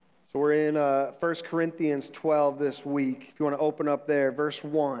So we're in 1 Corinthians 12 this week. If you want to open up there, verse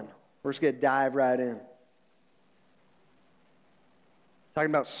 1. We're just going to dive right in. Talking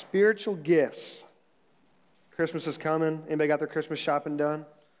about spiritual gifts. Christmas is coming. Anybody got their Christmas shopping done?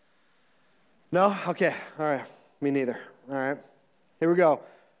 No? Okay. All right. Me neither. All right. Here we go.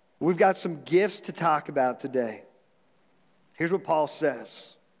 We've got some gifts to talk about today. Here's what Paul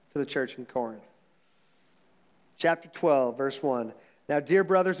says to the church in Corinth. Chapter 12, verse 1. Now, dear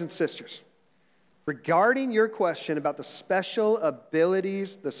brothers and sisters, regarding your question about the special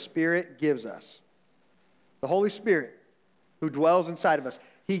abilities the Spirit gives us, the Holy Spirit who dwells inside of us,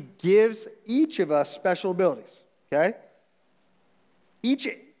 He gives each of us special abilities, okay?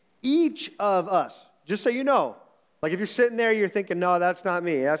 Each of us, just so you know, like if you're sitting there, you're thinking, no, that's not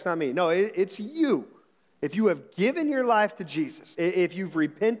me. No, it's you. If you have given your life to Jesus, if you've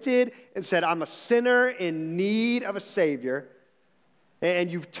repented and said, I'm a sinner in need of a Savior,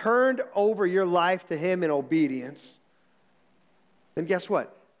 and you've turned over your life to Him in obedience, then guess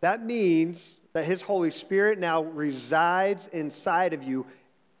what? That means that His Holy Spirit now resides inside of you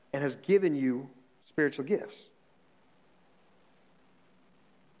and has given you spiritual gifts.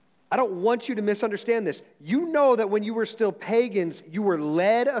 I don't want you to misunderstand this. You know that when you were still pagans, you were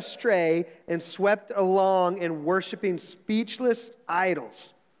led astray and swept along in worshiping speechless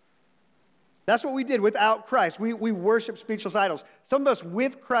idols. That's what we did without Christ. We worship speechless idols. Some of us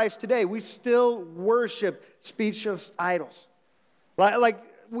with Christ today, we still worship speechless idols. Like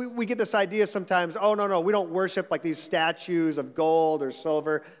we get this idea sometimes, oh, no, we don't worship like these statues of gold or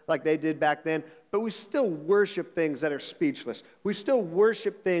silver like they did back then, but we still worship things that are speechless. We still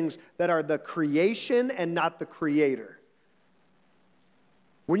worship things that are the creation and not the creator.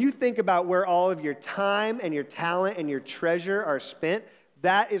 When you think about where all of your time and your talent and your treasure are spent,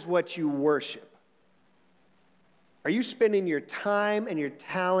 that is what you worship. Are you spending your time and your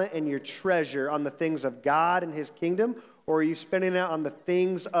talent and your treasure on the things of God and His kingdom, or are you spending it on the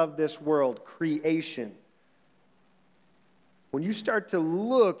things of this world, creation? When you start to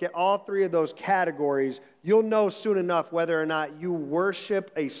look at all three of those categories, you'll know soon enough whether or not you worship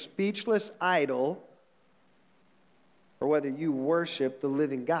a speechless idol or whether you worship the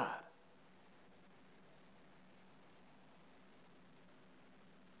living God.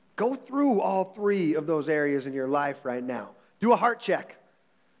 Go through all three of those areas in your life right now. Do a heart check.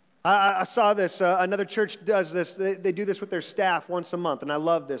 I saw this. Another church does this. They do this with their staff once a month, and I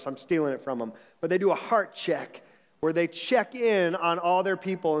love this. I'm stealing it from them. But they do a heart check where they check in on all their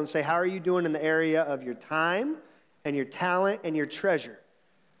people and say, how are you doing in the area of your time and your talent and your treasure?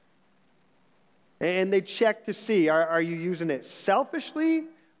 And they check to see, are you using it selfishly,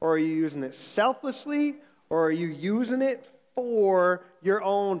 or are you using it selflessly, or are you using it for your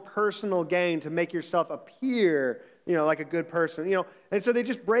own personal gain to make yourself appear, like a good person, And so they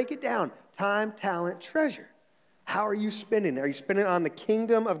just break it down. Time, talent, treasure. How are you spending it? Are you spending it on the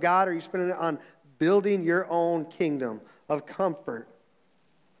kingdom of God, or are you spending it on building your own kingdom of comfort?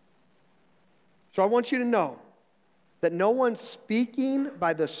 So I want you to know that no one speaking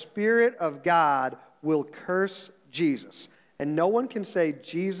by the Spirit of God will curse Jesus. And no one can say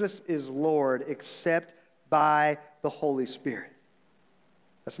Jesus is Lord except by the Holy Spirit.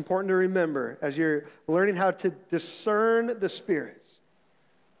 That's important to remember as you're learning how to discern the spirits.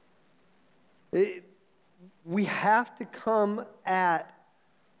 We have to come at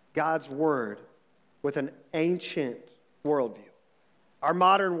God's word with an ancient worldview. Our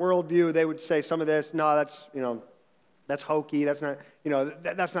modern worldview, they would say some of this, no, that's hokey, that's not,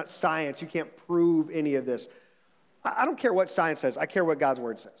 that's not science. You can't prove any of this. I don't care what science says. I care what God's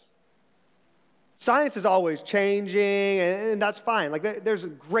word says. Science is always changing, and that's fine. Like, there's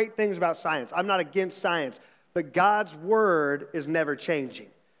great things about science. I'm not against science, but God's word is never changing.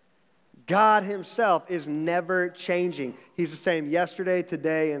 God Himself is never changing. He's the same yesterday,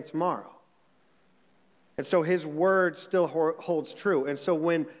 today, and tomorrow. And so His word still holds true. And so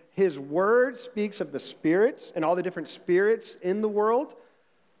when His word speaks of the spirits and all the different spirits in the world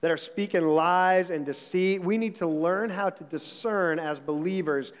that are speaking lies and deceit, we need to learn how to discern as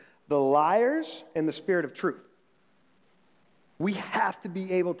believers the liars and the spirit of truth. We have to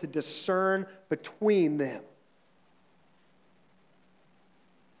be able to discern between them.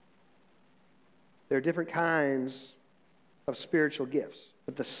 There are different kinds of spiritual gifts,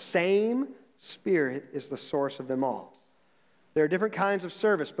 but the same Spirit is the source of them all. There are different kinds of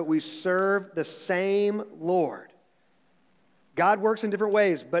service, but we serve the same Lord. God works in different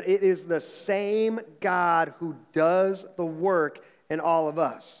ways, but it is the same God who does the work in all of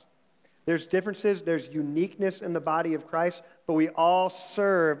us. There's differences, there's uniqueness in the body of Christ, but we all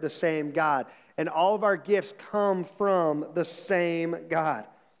serve the same God. And all of our gifts come from the same God.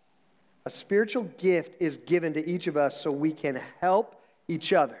 A spiritual gift is given to each of us so we can help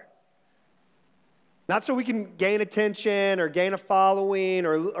each other. Not so we can gain attention or gain a following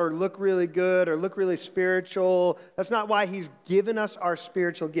or look really good or look really spiritual. That's not why he's given us our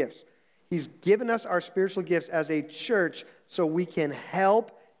spiritual gifts. He's given us our spiritual gifts as a church so we can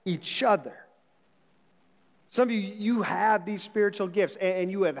help each other. Some of you have these spiritual gifts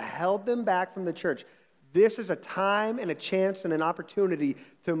and you have held them back from the church. This is a time and a chance and an opportunity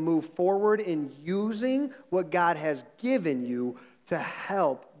to move forward in using what God has given you to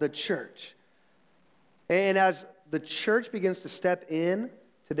help the church. And as the church begins to step in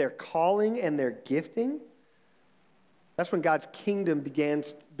to their calling and their gifting, that's when God's kingdom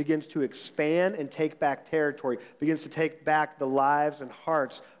begins to expand and take back territory, begins to take back the lives and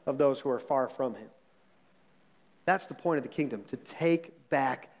hearts of those who are far from him. That's the point of the kingdom, to take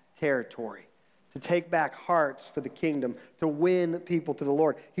back territory, to take back hearts for the kingdom, to win people to the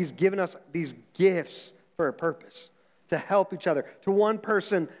Lord. He's given us these gifts for a purpose, to help each other. To one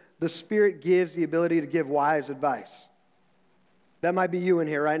person, the Spirit gives the ability to give wise advice. That might be you in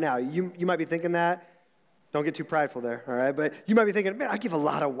here right now. You might be thinking that. Don't get too prideful there, all right? But you might be thinking, man, I give a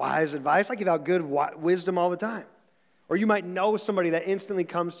lot of wise advice. I give out good wisdom all the time. Or you might know somebody that instantly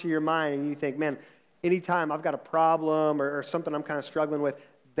comes to your mind and you think, man, anytime I've got a problem or something I'm kind of struggling with,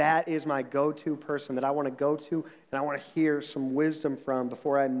 that is my go-to person that I want to go to and I want to hear some wisdom from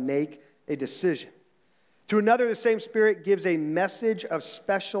before I make a decision. To another, the same Spirit gives a message of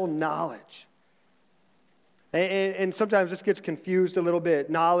special knowledge. And sometimes this gets confused a little bit,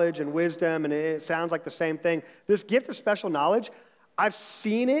 knowledge and wisdom, and it sounds like the same thing. This gift of special knowledge, I've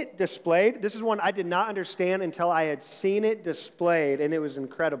seen it displayed. This is one I did not understand until I had seen it displayed, and it was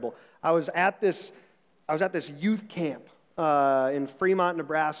incredible. I was at this youth camp in Fremont,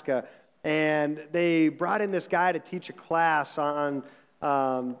 Nebraska, and they brought in this guy to teach a class on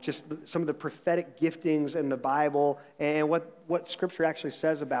just some of the prophetic giftings in the Bible and what Scripture actually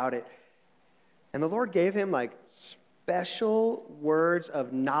says about it. And the Lord gave him like special words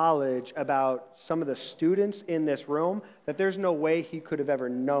of knowledge about some of the students in this room that there's no way he could have ever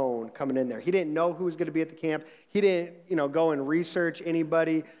known coming in there. He didn't know who was going to be at the camp. He didn't, go and research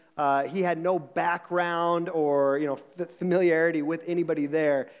anybody. He had no background or, familiarity with anybody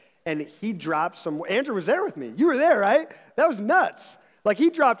there. And he dropped some, Andrew was there with me. You were there, right? That was nuts. Like he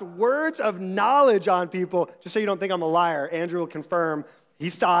dropped words of knowledge on people, just so you don't think I'm a liar. Andrew will confirm. He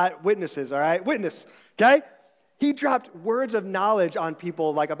saw it, witnesses, all right? Witness, okay? He dropped words of knowledge on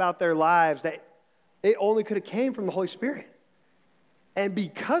people, like about their lives, that it only could have came from the Holy Spirit. And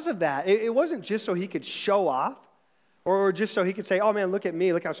because of that, it wasn't just so he could show off or just so he could say, oh man, look at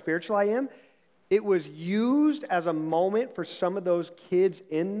me, look how spiritual I am. It was used as a moment for some of those kids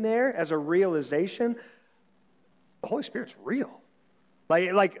in there as a realization, the Holy Spirit's real.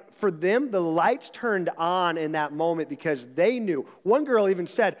 Like for them, the lights turned on in that moment because they knew. One girl even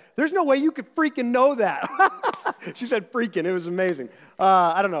said, there's no way you could freaking know that. She said freaking. It was amazing.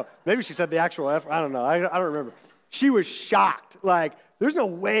 I don't know. Maybe she said the actual F. I don't know. I don't remember. She was shocked. Like, there's no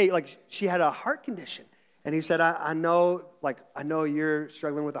way. Like, she had a heart condition. And he said, I know you're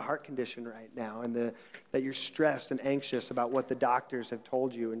struggling with a heart condition right now and that you're stressed and anxious about what the doctors have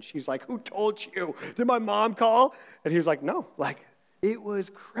told you. And she's like, who told you? Did my mom call? And he was like, no, it was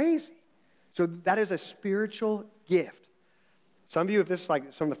crazy. So that is a spiritual gift. Some of you, if this is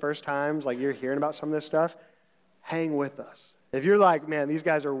like some of the first times like you're hearing about some of this stuff, hang with us. If you're like, man, these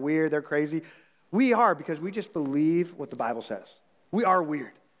guys are weird, they're crazy, we are, because we just believe what the Bible says. We are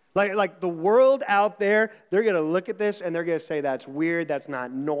weird. Like the world out there, they're going to look at this and they're going to say that's weird, that's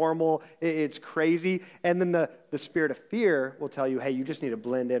not normal, it's crazy. And then the spirit of fear will tell you, hey, you just need to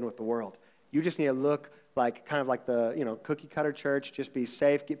blend in with the world. You just need to look like kind of like the cookie cutter church, just be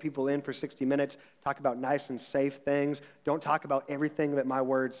safe, get people in for 60 minutes, talk about nice and safe things. Don't talk about everything that my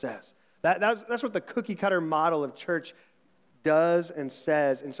word says. That's what the cookie cutter model of church does and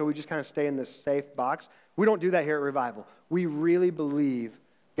says, and so we just kind of stay in this safe box. We don't do that here at Revival. We really believe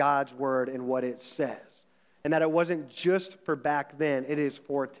God's word and what it says, and that it wasn't just for back then, it is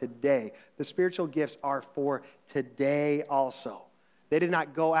for today. The spiritual gifts are for today also. They did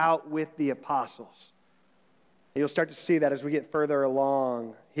not go out with the apostles. And you'll start to see that as we get further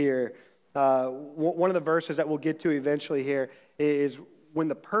along here. One of the verses that we'll get to eventually here is when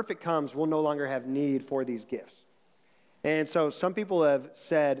the perfect comes, we'll no longer have need for these gifts. And so some people have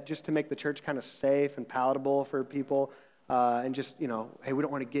said, just to make the church kind of safe and palatable for people, and just, hey, we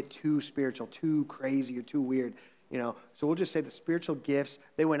don't want to get too spiritual, too crazy, or too weird, So we'll just say the spiritual gifts,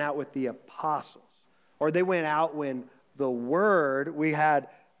 they went out with the apostles. Or they went out when we had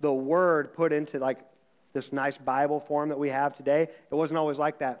the word put into this nice Bible form that we have today. It wasn't always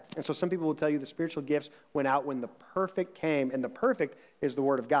like that. And so some people will tell you the spiritual gifts went out when the perfect came, and the perfect is the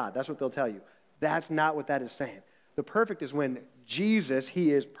Word of God. That's what they'll tell you. That's not what that is saying. The perfect is when Jesus,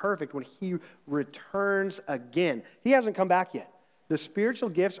 he is perfect, when he returns again. He hasn't come back yet. The spiritual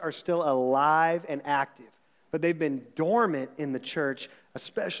gifts are still alive and active, but they've been dormant in the church,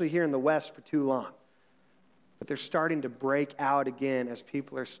 especially here in the West, for too long. But they're starting to break out again as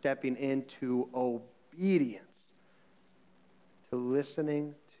people are stepping into obedience to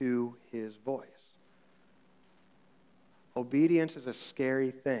listening to his voice. Obedience is a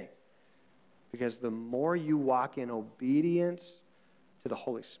scary thing because the more you walk in obedience to the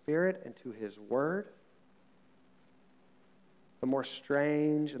Holy Spirit and to his word, the more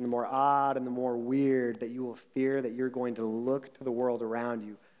strange and the more odd and the more weird that you will fear that you're going to look to the world around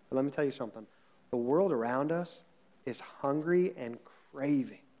you. But let me tell you something. The world around us is hungry and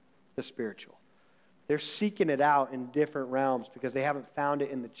craving the spiritual. They're seeking it out in different realms because they haven't found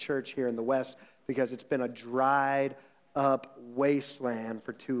it in the church here in the West because it's been a dried up wasteland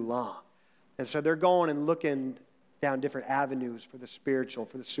for too long. And so they're going and looking down different avenues for the spiritual,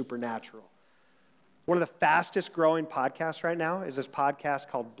 for the supernatural. One of the fastest growing podcasts right now is this podcast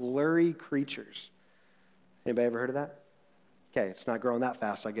called Blurry Creatures. Anybody ever heard of that? Okay, it's not growing that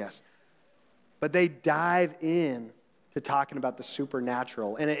fast, I guess. But they dive in to talking about the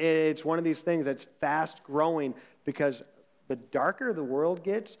supernatural. And it's one of these things that's fast growing because the darker the world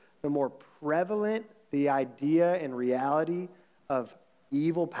gets, the more prevalent the idea and reality of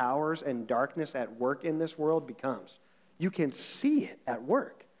evil powers and darkness at work in this world becomes. You can see it at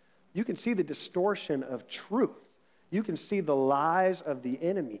work. You can see the distortion of truth. You can see the lies of the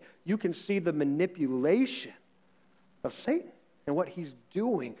enemy. You can see the manipulation of Satan and what he's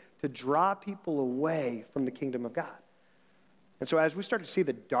doing to draw people away from the kingdom of God. And so as we start to see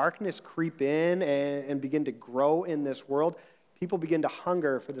the darkness creep in and begin to grow in this world, people begin to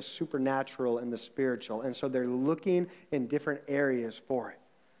hunger for the supernatural and the spiritual. And so they're looking in different areas for it.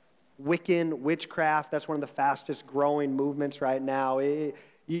 Wiccan, witchcraft, that's one of the fastest growing movements right now.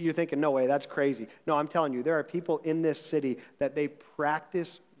 You're thinking, no way, that's crazy. No, I'm telling you, there are people in this city that they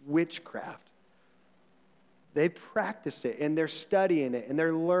practice witchcraft. They practice it, and they're studying it, and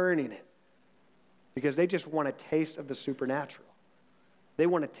they're learning it because they just want a taste of the supernatural. They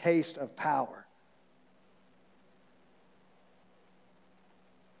want a taste of power.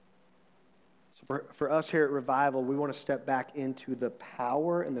 So for us here at Revival, we want to step back into the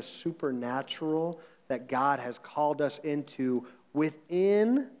power and the supernatural that God has called us into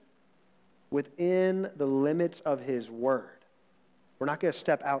within the limits of his word. We're not going to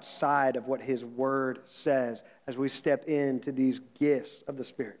step outside of what his word says as we step into these gifts of the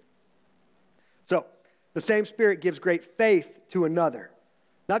Spirit. So, the same Spirit gives great faith to another.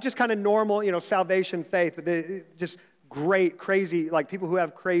 Not just kind of normal, salvation faith, but just great, crazy, like people who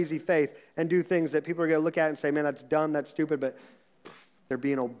have crazy faith and do things that people are going to look at and say, man, that's dumb, that's stupid, but they're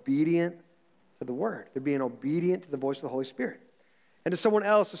being obedient to the word. They're being obedient to the voice of the Holy Spirit. And to someone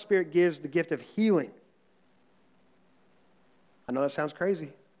else, the Spirit gives the gift of healing. I know that sounds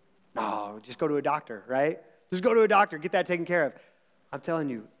crazy. No, just go to a doctor, right? Just go to a doctor, get that taken care of. I'm telling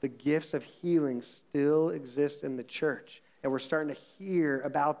you, the gifts of healing still exist in the church, and we're starting to hear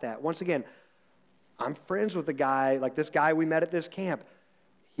about that. Once again, I'm friends with a guy, like this guy we met at this camp.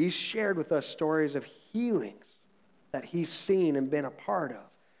 He's shared with us stories of healings that he's seen and been a part of.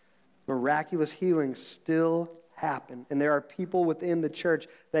 Miraculous healings still happen, and there are people within the church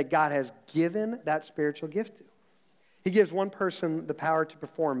that God has given that spiritual gift to. He gives one person the power to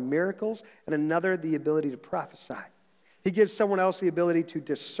perform miracles and another the ability to prophesy. He gives someone else the ability to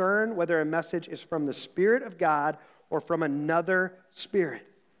discern whether a message is from the Spirit of God or from another spirit.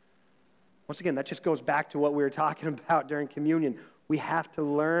 Once again, that just goes back to what we were talking about during communion. We have to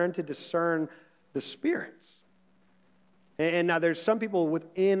learn to discern the spirits. And now there's some people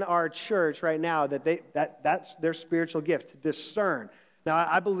within our church right now that's their spiritual gift, to discern. Now,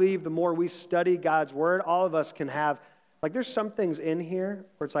 I believe the more we study God's word, all of us can have, there's some things in here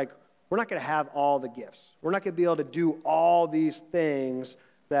where it's like, we're not going to have all the gifts. We're not going to be able to do all these things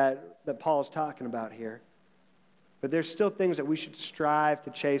that Paul's talking about here. But there's still things that we should strive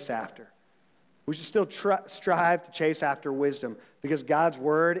to chase after. We should still strive to chase after wisdom because God's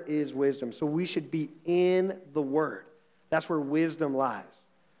word is wisdom. So we should be in the word. That's where wisdom lies.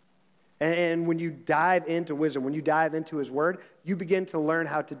 And when you dive into wisdom, when you dive into his word, you begin to learn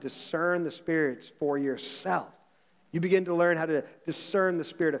how to discern the spirits for yourself. You begin to learn how to discern the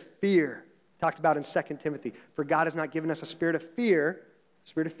spirit of fear, talked about in 2 Timothy. For God has not given us a spirit of fear. The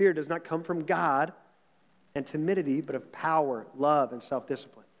spirit of fear does not come from God and timidity, but of power, love, and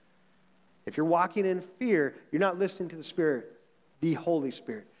self-discipline. If you're walking in fear, you're not listening to the Spirit, the Holy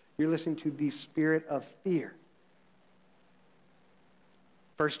Spirit. You're listening to the spirit of fear.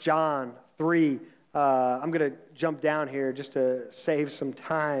 1 John 3, I'm going to jump down here just to save some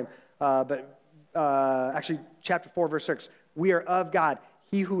time. Actually, chapter 4, verse 6. We are of God.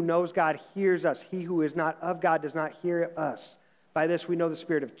 He who knows God hears us. He who is not of God does not hear us. By this we know the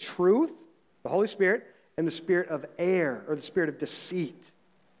spirit of truth, the Holy Spirit, and the spirit of error, or the spirit of deceit.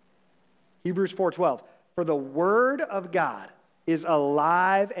 Hebrews 4:12. For the word of God is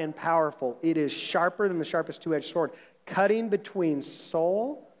alive and powerful. It is sharper than the sharpest two-edged sword, cutting between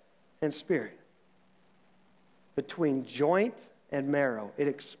soul and spirit, between joint and marrow. It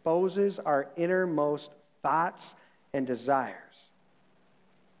exposes our innermost thoughts and desires.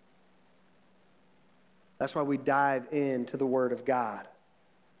 That's why we dive into the Word of God,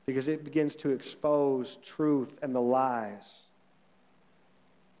 because it begins to expose truth and the lies.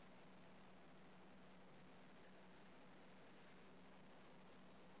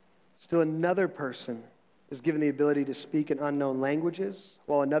 Still another person is given the ability to speak in unknown languages,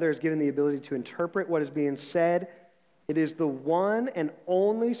 while another is given the ability to interpret what is being said. It is the one and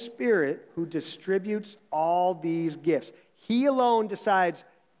only Spirit who distributes all these gifts. He alone decides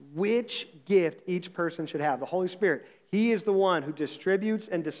which gift each person should have. The Holy Spirit, He is the one who distributes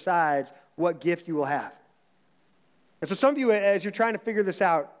and decides what gift you will have. And so some of you, as you're trying to figure this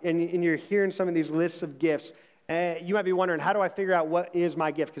out, and you're hearing some of these lists of gifts, you might be wondering, how do I figure out what is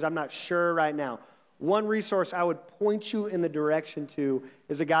my gift? Because I'm not sure right now. One resource I would point you in the direction to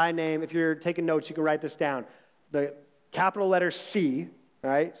is a guy named, if you're taking notes, you can write this down. The capital letter C,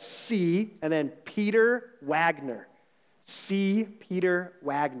 all right? C, and then Peter Wagner. C. Peter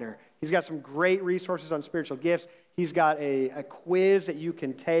Wagner. He's got some great resources on spiritual gifts. He's got a quiz that you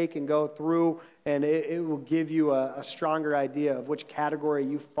can take and go through, and it will give you a stronger idea of which category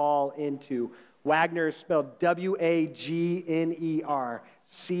you fall into. Wagner is spelled W-A-G-N-E-R.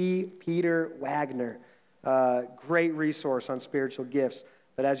 C. Peter Wagner. Great resource on spiritual gifts.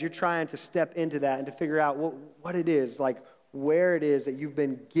 But as you're trying to step into that and to figure out what it is, like where it is that you've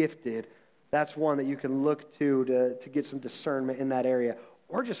been gifted, that's one that you can look to get some discernment in that area.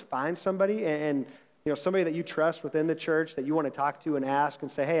 Or just find somebody and somebody that you trust within the church that you want to talk to and ask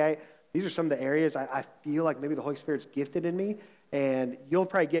and say, hey, these are some of the areas I feel like maybe the Holy Spirit's gifted in me. And you'll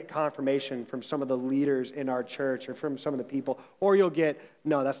probably get confirmation from some of the leaders in our church or from some of the people. Or you'll get,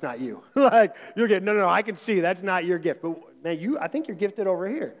 no, that's not you. Like, you'll get, no, I can see that's not your gift. But man, I think you're gifted over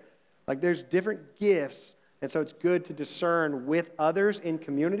here. Like, there's different gifts. And so it's good to discern with others in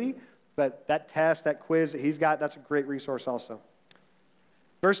community. But that test, that quiz that he's got, that's a great resource also.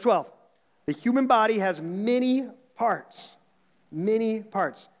 Verse 12. The human body has many parts. Many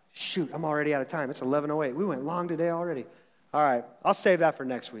parts. Shoot, I'm already out of time. It's 11:08. We went long today already. All right, I'll save that for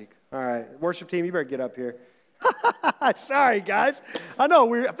next week. All right, worship team, you better get up here. Sorry, guys. I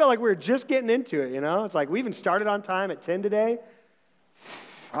know, I felt like we were just getting into it, It's like we even started on time at 10 today.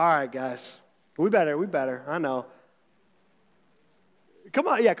 All right, guys. We better. I know. Come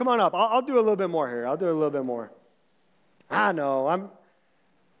on up. I'll do a little bit more here. I'll do a little bit more. I know,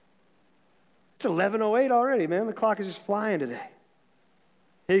 it's 11:08 already, man. The clock is just flying today.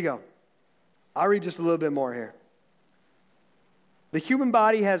 Here you go. I'll read just a little bit more here. The human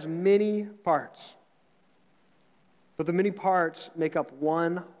body has many parts, but the many parts make up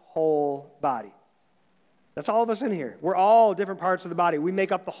one whole body. That's all of us in here. We're all different parts of the body. We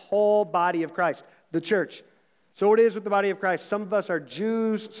make up the whole body of Christ, the church. So it is with the body of Christ. Some of us are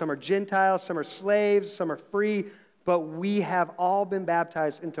Jews, some are Gentiles, some are slaves, some are free, but we have all been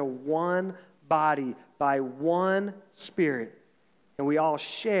baptized into one body by one Spirit, and we all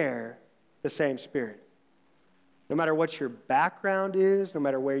share the same Spirit. No matter what your background is, no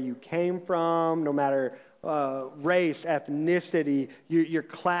matter where you came from, no matter race, ethnicity, your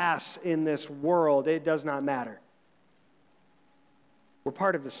class in this world, it does not matter. We're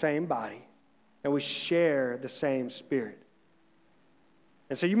part of the same body, and we share the same Spirit.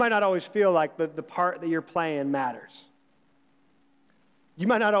 And so you might not always feel like the part that you're playing matters. You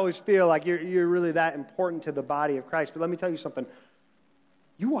might not always feel like you're really that important to the body of Christ, but let me tell you something.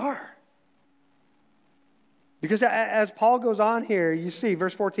 You are. Because as Paul goes on here, you see,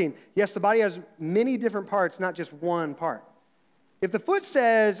 verse 14, yes, the body has many different parts, not just one part. If the foot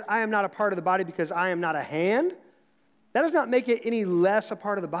says, I am not a part of the body because I am not a hand, that does not make it any less a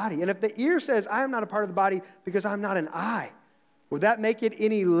part of the body. And if the ear says, I am not a part of the body because I'm not an eye, would that make it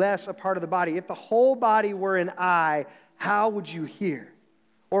any less a part of the body? If the whole body were an eye, how would you hear?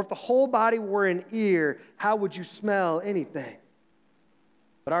 Or if the whole body were an ear, how would you smell anything?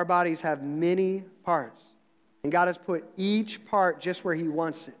 But our bodies have many parts. And God has put each part just where He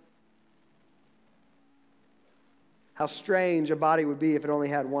wants it. How strange a body would be if it only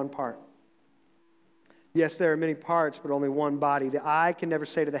had one part. Yes, there are many parts, but only one body. The eye can never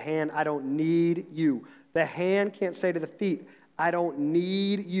say to the hand, I don't need you. The hand can't say to the feet, I don't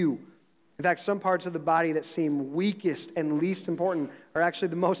need you. In fact, some parts of the body that seem weakest and least important are actually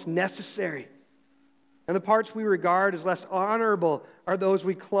the most necessary. And the parts we regard as less honorable are those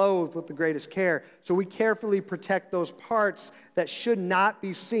we clothe with the greatest care. So we carefully protect those parts that should not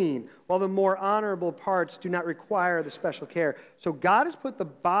be seen, while the more honorable parts do not require the special care. So God has put the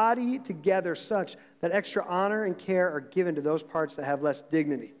body together such that extra honor and care are given to those parts that have less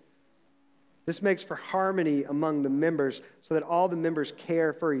dignity. This makes for harmony among the members so that all the members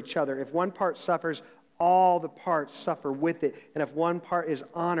care for each other. If one part suffers, all the parts suffer with it. And if one part is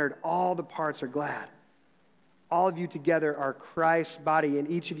honored, all the parts are glad. All of you together are Christ's body, and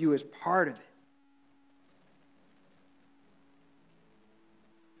each of you is part of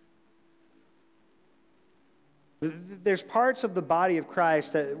it. There's parts of the body of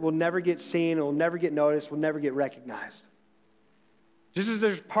Christ that will never get seen, will never get noticed, will never get recognized. Just as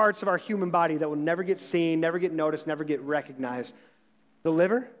there's parts of our human body that will never get seen, never get noticed, never get recognized. The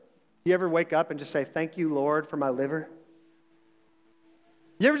liver, you ever wake up and just say, thank you, Lord, for my liver?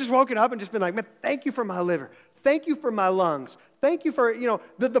 You ever just woken up and just been like, man, thank you for my liver. Thank you for my lungs. Thank you for,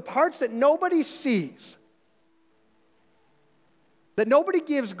 the parts that nobody sees, that nobody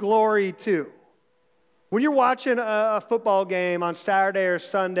gives glory to. When you're watching a football game on Saturday or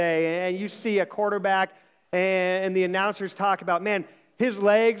Sunday and you see a quarterback and the announcers talk about, man, his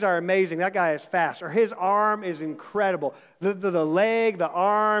legs are amazing. That guy is fast. Or his arm is incredible. The leg, the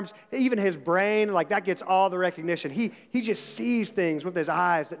arms, even his brain, like that gets all the recognition. He just sees things with his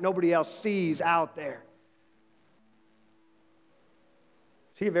eyes that nobody else sees out there.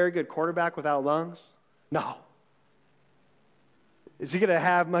 Is he a very good quarterback without lungs? No. Is he going to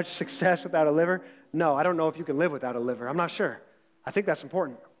have much success without a liver? No, I don't know if you can live without a liver. I'm not sure. I think that's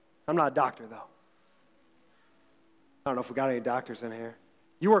important. I'm not a doctor, though. I don't know if we got any doctors in here.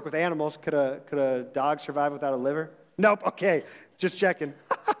 You work with animals. Could a dog survive without a liver? Nope. Okay, just checking.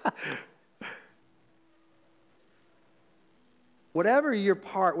 Whatever your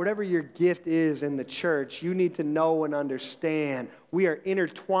part, whatever your gift is in the church, you need to know and understand we are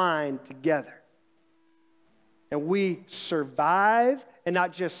intertwined together. And we survive, and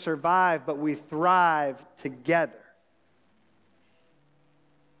not just survive, but we thrive together.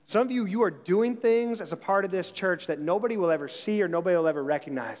 Some of you are doing things as a part of this church that nobody will ever see or nobody will ever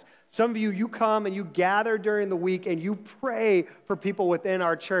recognize. Some of you come and you gather during the week and you pray for people within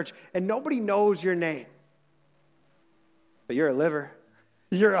our church, and nobody knows your name. But you're a liver,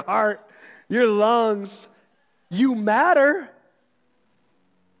 you're a heart, you're lungs. You matter.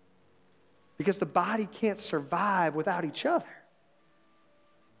 Because the body can't survive without each other.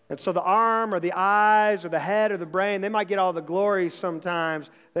 And so the arm or the eyes or the head or the brain, they might get all the glory sometimes.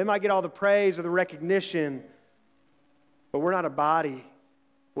 They might get all the praise or the recognition. But we're not a body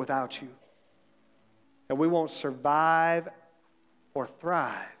without you. And we won't survive or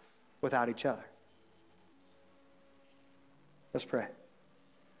thrive without each other. Let's pray.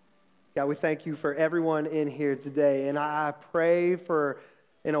 God, we thank you for everyone in here today. And I pray for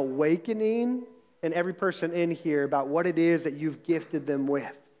an awakening in every person in here about what it is that you've gifted them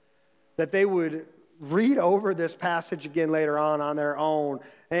with. That they would read over this passage again later on their own,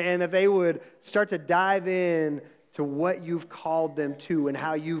 and that they would start to dive in to what you've called them to and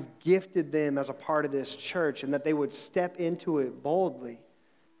how you've gifted them as a part of this church, and that they would step into it boldly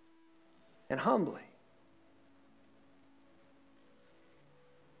and humbly.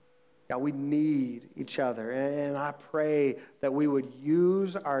 God, we need each other, and I pray that we would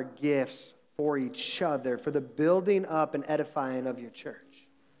use our gifts for each other, for the building up and edifying of your church,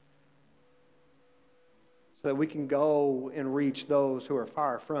 so that we can go and reach those who are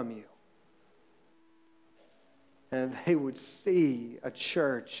far from you. And they would see a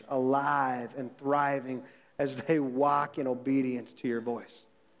church alive and thriving as they walk in obedience to your voice.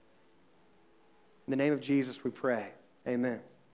 In the name of Jesus we pray. Amen.